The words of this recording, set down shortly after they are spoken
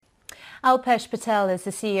Alpesh Patel is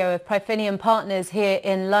the CEO of Pryphenium Partners here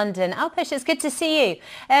in London. Alpesh, it's good to see you.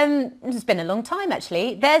 It's been a long time,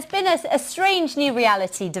 actually. There's been a strange new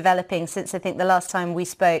reality developing since I think the last time we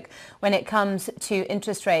spoke when it comes to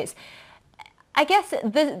interest rates. I guess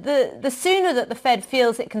the sooner that the Fed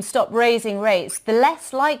feels it can stop raising rates, the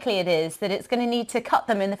less likely it is that it's going to need to cut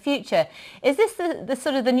them in the future. Is this the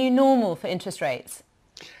sort of the new normal for interest rates?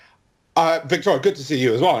 Victoria, good to see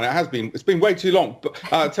you as well. And it's been way too long. But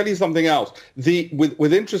I'll tell you something else.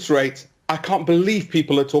 With interest rates, I can't believe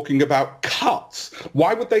people are talking about cuts.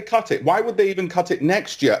 Why would they cut it? Why would they even cut it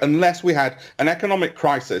next year unless we had an economic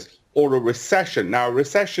crisis or a recession? Now, a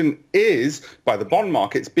recession is, by the bond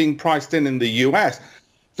markets, being priced in the US.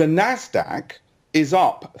 The NASDAQ is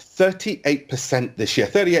up 38% this year,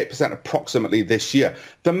 38% approximately this year.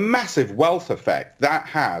 The massive wealth effect that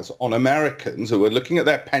has on Americans who are looking at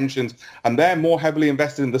their pensions, and they're more heavily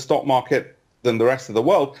invested in the stock market than the rest of the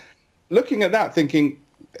world, looking at that thinking,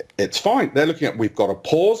 it's fine. They're looking at, we've got a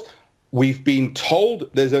pause. We've been told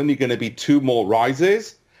there's only going to be 2 more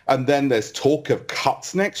rises, and then there's talk of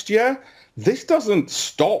cuts next year. This doesn't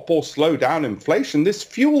stop or slow down inflation. This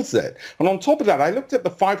fuels it. And on top of that, I looked at the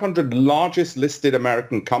 500 largest listed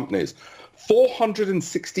American companies.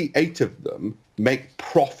 468 of them make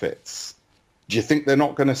profits. Do you think they're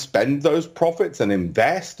not going to spend those profits and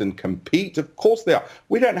invest and compete? Of course they are.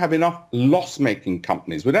 We don't have enough loss-making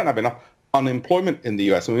companies. We don't have enough unemployment in the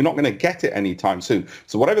US, and we're not going to get it anytime soon.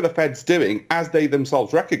 So whatever the Fed's doing, as they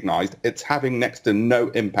themselves recognized, it's having next to no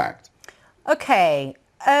impact. Okay.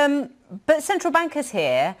 But central bankers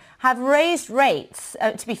here have raised rates,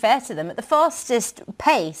 to be fair to them, at the fastest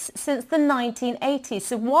pace since the 1980s.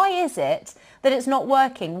 So why is it that it's not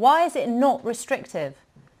working? Why is it not restrictive?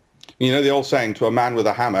 You know the old saying, to a man with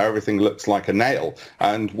a hammer, everything looks like a nail.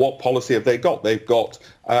 And what policy have they got? They've got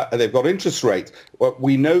interest rates. Well,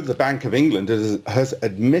 we know the Bank of England has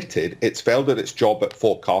admitted it's failed at its job at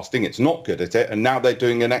forecasting. It's not good at it. And now they're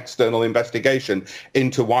doing an external investigation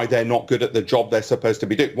into why they're not good at the job they're supposed to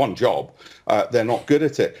be doing. One job. They're not good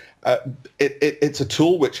at it. It's a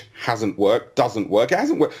tool which hasn't worked, doesn't work. It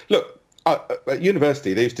hasn't worked. Look. At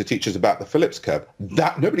university, they used to teach us about the Phillips curve.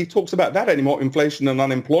 Nobody talks about that anymore, inflation and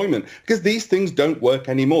unemployment, because these things don't work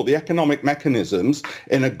anymore. The economic mechanisms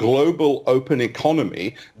in a global open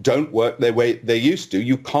economy don't work the way they used to.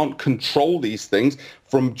 You can't control these things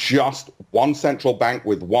from just one central bank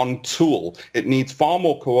with one tool. It needs far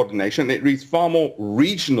more coordination. It needs far more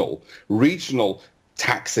regional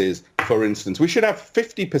taxes, for instance. We should have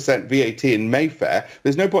 50% VAT in Mayfair.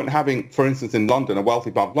 There's no point in having, for instance, in London, a wealthy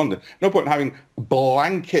part of London, no point in having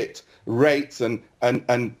blanket rates and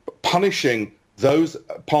punishing those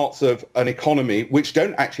parts of an economy which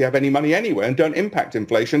don't actually have any money anywhere and don't impact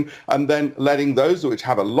inflation, and then letting those which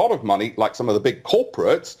have a lot of money, like some of the big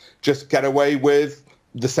corporates, just get away with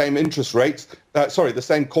the same interest rates, the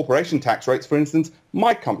same corporation tax rates, for instance,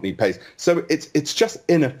 my company pays. So it's just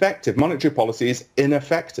ineffective. Monetary policy is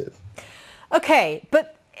ineffective. Okay,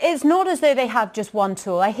 but it's not as though they have just one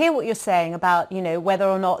tool. I hear what you're saying about, whether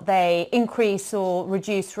or not they increase or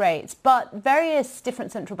reduce rates, but various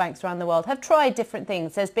different central banks around the world have tried different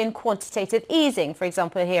things. There's been quantitative easing, for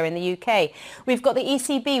example, here in the UK. We've got the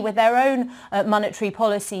ECB with their own monetary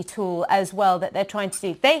policy tool as well that they're trying to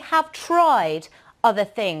do. They have tried other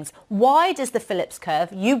things. Why does the Phillips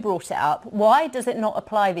curve, you brought it up, why does it not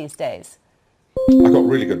apply these days? I got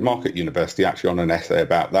really good mark at university, actually, on an essay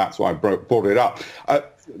about that, so I brought it up.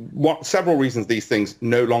 Several reasons these things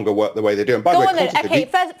no longer work the way they do. And by the way, okay,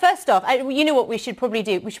 first off, you know what we should probably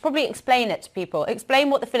do? We should probably explain it to people.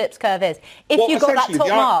 Explain what the Phillips curve is. If you got that top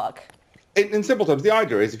mark. In simple terms, the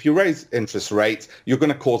idea is if you raise interest rates, you're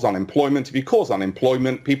going to cause unemployment. If you cause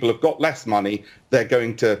unemployment, people have got less money. They're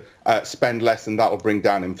going to spend less, and that will bring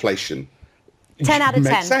down inflation. 10 out of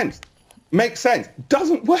 10. Makes sense. Makes sense.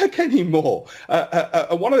 Doesn't work anymore.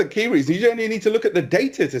 One of the key reasons, you only need to look at the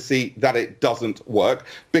data to see that it doesn't work,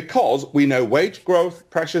 because we know wage growth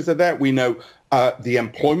pressures are there. We know the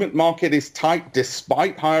employment market is tight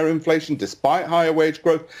despite higher inflation, despite higher wage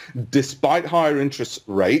growth, despite higher interest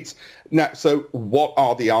rates. Now, so what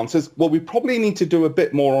are the answers? Well, we probably need to do a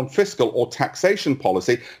bit more on fiscal or taxation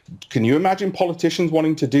policy. Can you imagine politicians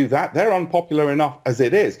wanting to do that? They're unpopular enough as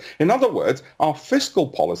it is. In other words, our fiscal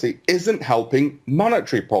policy isn't helping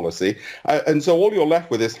monetary policy. And so all you're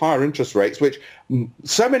left with is higher interest rates, which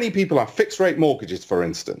so many people have fixed rate mortgages, for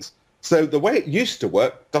instance. So the way it used to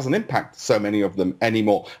work doesn't impact so many of them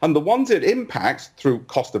anymore. And the ones it impacts through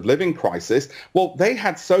cost of living crisis, well, they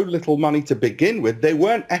had so little money to begin with, they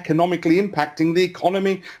weren't economically impacting the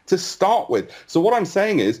economy to start with. So what I'm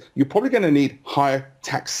saying is you're probably going to need higher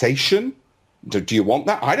taxation Do you want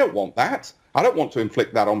that? I don't want that. I don't want to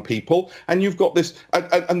inflict that on people. And you've got this,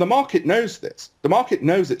 and the market knows this. The market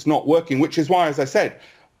knows it's not working, which is why, as I said,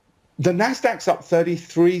 the Nasdaq's up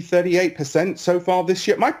 33, 38% so far this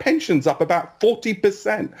year. My pension's up about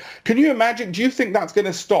 40%. Can you imagine? Do you think that's going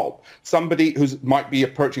to stop somebody who might be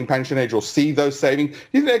approaching pension age or see those savings? Do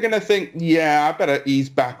you think they're going to think, yeah, I better ease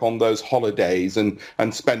back on those holidays and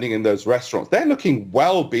spending in those restaurants? They're looking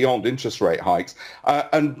well beyond interest rate hikes,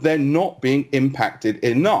 and they're not being impacted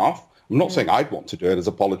enough. I'm not saying I'd want to do it as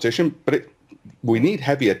a politician, but we need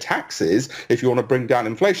heavier taxes if you want to bring down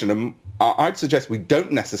inflation. And I'd suggest we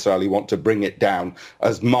don't necessarily want to bring it down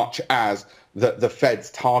as much as the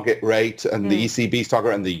Fed's target rate and the ECB's target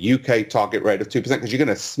rate and the UK target rate of 2%, because you're going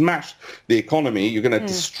to smash the economy, you're going to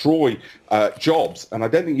destroy jobs, and I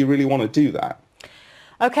don't think you really want to do that.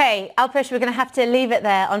 Okay, Alpesh, we're going to have to leave it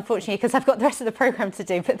there, unfortunately, because I've got the rest of the programme to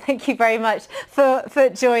do. But thank you very much for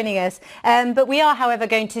joining us. But we are, however,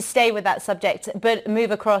 going to stay with that subject, but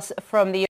move across from the